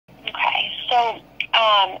So,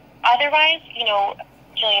 otherwise,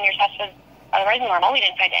 Jillian, your test was otherwise normal. We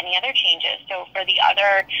didn't find any other changes. So for the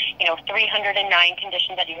other, 309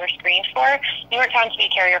 conditions that you were screened for, you weren't found to be a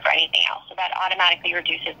carrier for anything else. So that automatically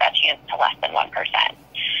reduces that chance to less than 1%.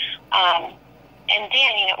 And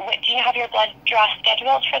Dan, do you have your blood draw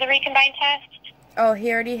scheduled for the recombined test? Oh,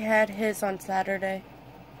 he already had his on Saturday.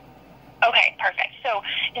 Okay, perfect. So,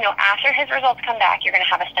 after his results come back, you're going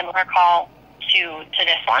to have a similar call to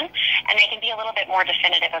this one, and they can be a little bit more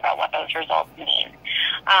definitive about what those results mean.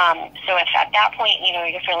 So if at that point,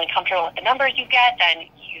 you're feeling comfortable with the numbers you get, then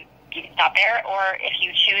you can stop there, or if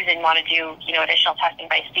you choose and want to do, additional testing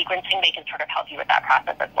by sequencing, they can sort of help you with that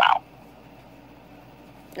process as well.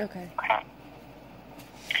 Okay.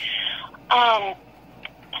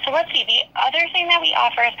 So let's see, the other thing that we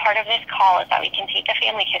offer as part of this call is that we can take a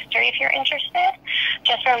family history if you're interested,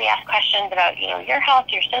 just where we ask questions about, your health,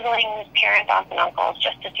 your siblings, parents, aunts, and uncles,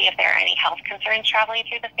 just to see if there are any health concerns traveling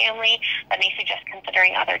through the family that may suggest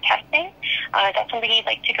considering other testing. Is that something you'd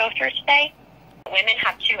like to go through today? Women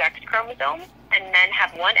have 2 X chromosomes, and men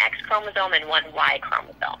have 1 X chromosome and 1 Y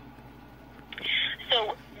chromosome.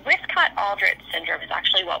 So Wiskott Aldrich syndrome is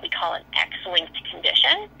actually what we call an X-linked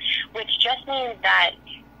condition, which just means that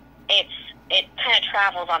it kind of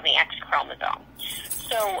travels on the X chromosome.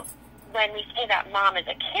 So when we say that mom is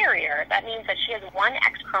a carrier, that means that she has 1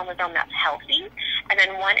 X chromosome that's healthy and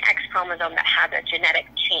then 1 X chromosome that has a genetic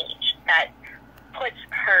change that puts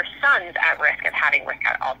her sons at risk of having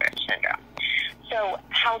Wiskott Aldrich syndrome. So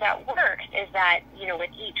how that works is that, with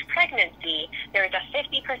each pregnancy, there's a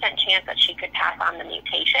 50% chance that she could pass on the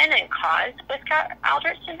mutation and cause Wiskott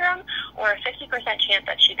Aldrich syndrome, or a 50% chance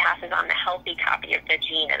that she passes on the healthy copy of the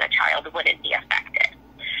gene and the child wouldn't be affected.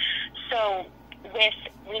 So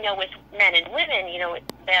with men and women,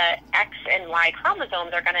 the X and Y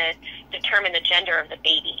chromosomes are going to determine the gender of the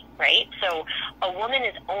baby, right? So a woman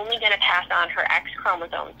is only going to pass on her X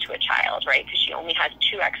chromosomes to a child, right? Because she only has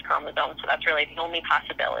 2 X chromosomes, so that's really the only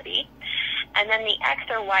possibility. And then the X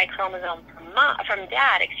or Y chromosome from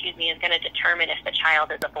dad, is going to determine if the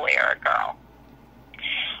child is a boy or a girl.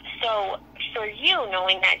 So for you,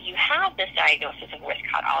 knowing that you have this diagnosis of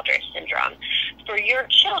Wiskott Aldrich syndrome, for your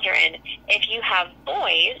children, if you have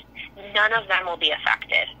boys, none of them will be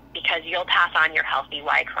affected because you'll pass on your healthy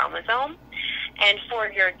Y chromosome. And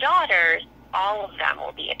for your daughters, all of them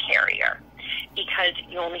will be a carrier because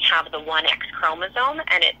you only have the 1 X chromosome,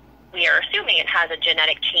 and we are assuming it has a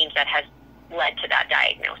genetic change that has led to that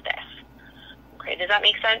diagnosis. Okay, does that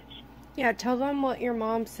make sense? Yeah, tell them what your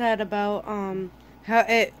mom said about how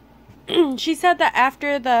it... She said that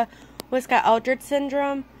after the Wiskott Aldrich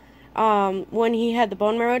syndrome, when he had the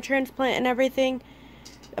bone marrow transplant and everything,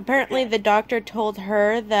 apparently the doctor told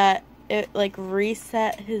her that it,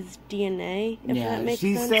 reset his DNA, if that makes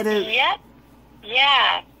sense. Yeah, she said it... Yep.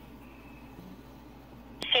 Yeah.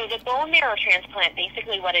 So the bone marrow transplant,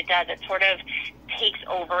 basically what it does, it sort of takes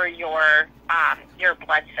over your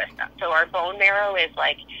blood system. So our bone marrow is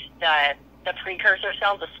like the precursor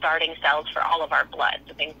cells, the starting cells for all of our blood.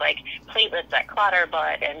 So things like platelets that clot our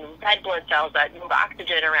blood, and red blood cells that move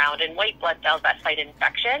oxygen around, and white blood cells that fight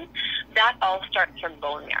infection. That all starts from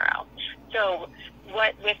bone marrow. So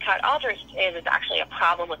what Wiskott Aldrich is actually a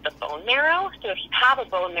problem with the bone marrow. So if you have a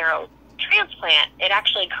bone marrow transplant, it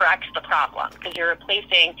actually corrects the problem because you're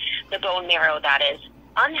replacing the bone marrow that is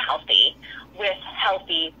unhealthy with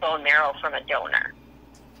healthy bone marrow from a donor.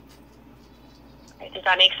 Does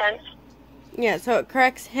that make sense? Yeah, so it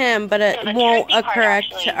corrects him, but it won't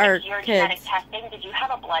correct our your kids. Genetic testing, did you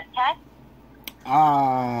have a blood test?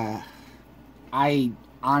 I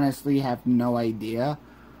honestly have no idea.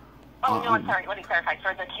 Oh, no, I'm sorry. Let me clarify.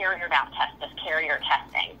 For the carrier map test, this carrier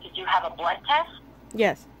testing, did you have a blood test?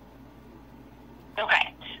 Yes.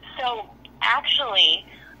 Okay. So, actually,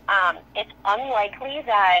 it's unlikely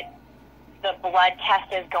that the blood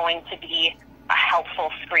test is going to be a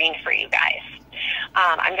helpful screen for you guys.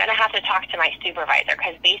 I'm going to have to talk to my supervisor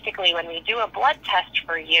because basically when we do a blood test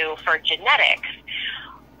for you for genetics,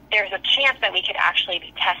 there's a chance that we could actually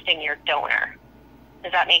be testing your donor.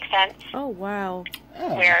 Does that make sense? Oh, wow.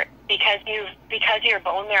 Where because your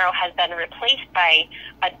bone marrow has been replaced by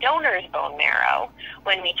a donor's bone marrow,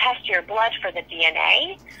 when we test your blood for the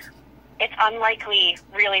DNA, it's unlikely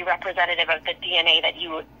really representative of the DNA that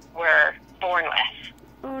you were born with.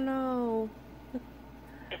 Oh, no.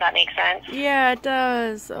 Does that make sense? Yeah, it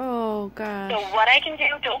does. Oh, gosh. So what I can do,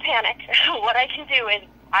 don't panic, what I can do is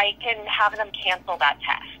I can have them cancel that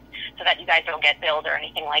test so that you guys don't get billed or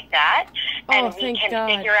anything like that. And we can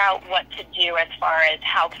figure out what to do as far as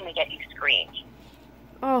how can we get you screened.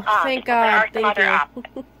 Oh, thank God. Thank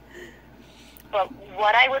you. But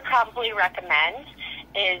what I would probably recommend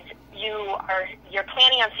is you're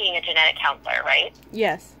planning on seeing a genetic counselor, right?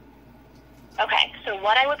 Yes. Okay, so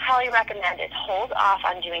what I would probably recommend is hold off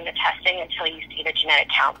on doing the testing until you see the genetic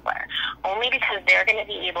counselor, only because they're going to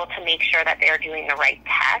be able to make sure that they're doing the right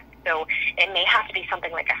test. So it may have to be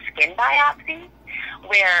something like a skin biopsy,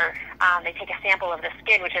 where they take a sample of the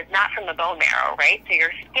skin, which is not from the bone marrow, right? So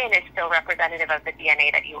your skin is still representative of the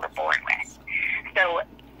DNA that you were born with. So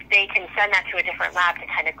they can send that to a different lab to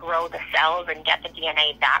kind of grow the cells and get the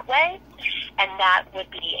DNA that way, and that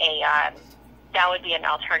would be an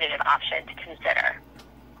alternative option to consider.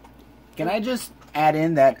 Can I just add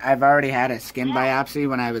in that I've already had a skin biopsy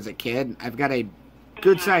when I was a kid? I've got a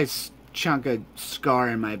good-sized chunk of scar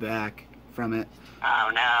in my back from it.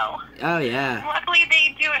 Oh, no. Oh, yeah. Luckily,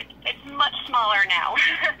 they do it. It's much smaller now.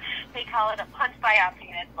 They call it a punch biopsy,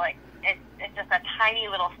 and it's like, it's just a tiny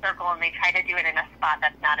little circle, and they try to do it in a spot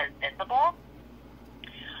that's not as visible.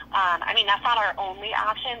 I mean, that's not our only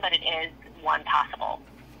option, but it is one possible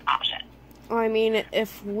option. I mean,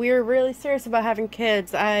 if we're really serious about having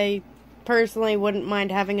kids, I personally wouldn't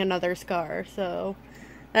mind having another scar, so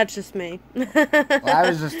that's just me. Well, I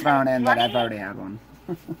was just throwing in that I've already had one.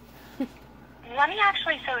 Let me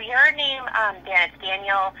actually, so your name, Dan, it's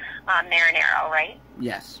Daniel Marinero, right?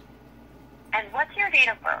 Yes. And what's your date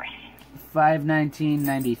of birth?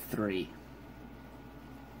 5/19/93.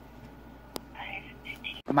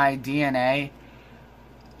 My DNA,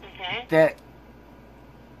 that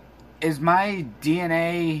is my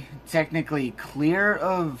DNA technically clear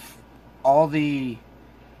of all the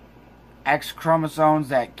X chromosomes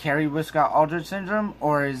that carry Wiskott Aldrich syndrome,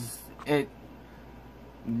 or is it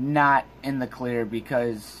not in the clear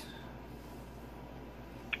because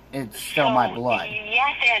it's still my blood?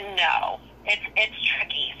 Yes and no. It's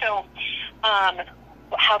tricky. So,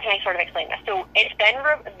 how can I sort of explain this? So,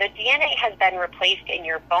 the DNA has been replaced in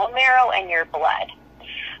your bone marrow and your blood,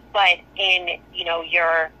 but in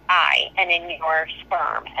your eye and in your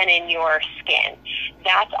sperm and in your skin,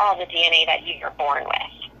 that's all the DNA that you were born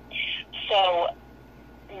with. So,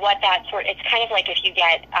 it's kind of like if you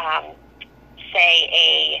get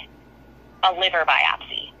say a liver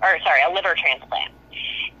biopsy, a liver transplant.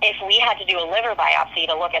 If we had to do a liver biopsy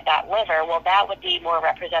to look at that liver, well, that would be more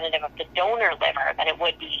representative of the donor liver than it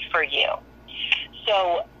would be for you.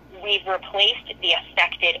 So we've replaced the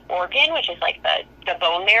affected organ, which is like the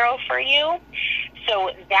bone marrow for you.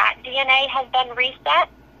 So that DNA has been reset.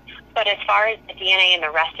 But as far as the DNA in the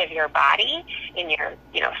rest of your body, in your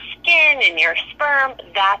skin, in your sperm,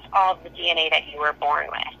 that's all the DNA that you were born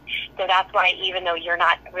with. So that's why even though you're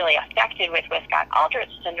not really affected with Wiskott Aldrich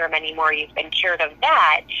syndrome anymore, you've been cured of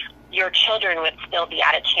that, your children would still be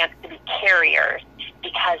at a chance to be carriers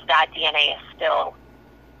because that DNA is still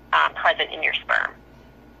present in your sperm.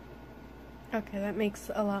 Okay, that makes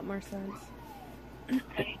a lot more sense.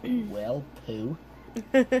 Well, poo.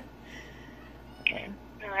 Okay.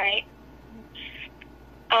 All right.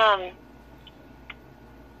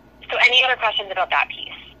 So any other questions about that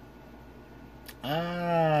piece?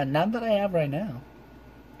 None that I have right now.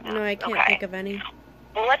 No, I can't think of any.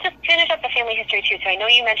 Well, let's just finish up the family history, too. So I know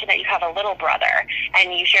you mentioned that you have a little brother,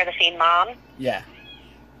 and you share the same mom? Yeah.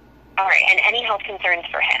 All right, and any health concerns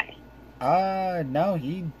for him? No,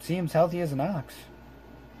 he seems healthy as an ox.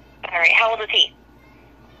 All right, how old is he?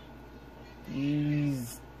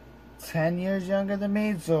 He's 10 years younger than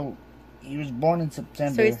me, so he was born in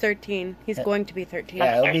September. So he's 13. He's going to be 13.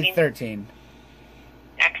 Yeah, he'll be 13.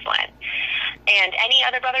 Excellent. And any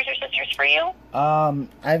other brothers or sisters for you?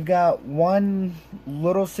 I've got one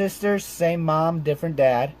little sister, same mom, different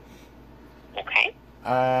dad. Okay.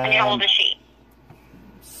 And how old is she?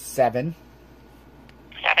 7.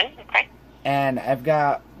 7, okay. And I've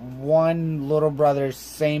got one little brother,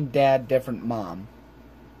 same dad, different mom.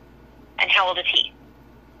 And how old is he?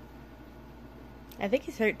 I think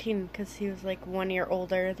he's 13 because he was like 1 year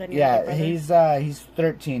older than your other brother. He's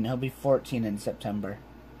 13. He'll be 14 in September.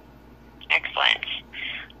 Excellent.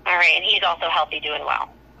 All right, and he's also healthy, doing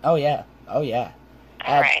well. Oh yeah. All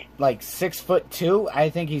right. Like 6'2", I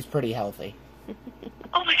think he's pretty healthy.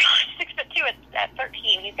 Oh my gosh, 6'2" at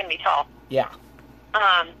 13. He's gonna be tall. Yeah.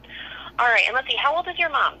 All right, and let's see. How old is your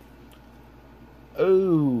mom?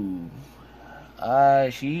 Ooh.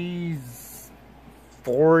 She's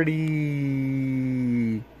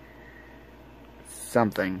 40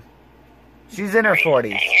 something. She's in her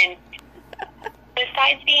 40s. And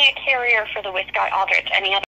besides being a carrier for the Wiskott Aldrich, any other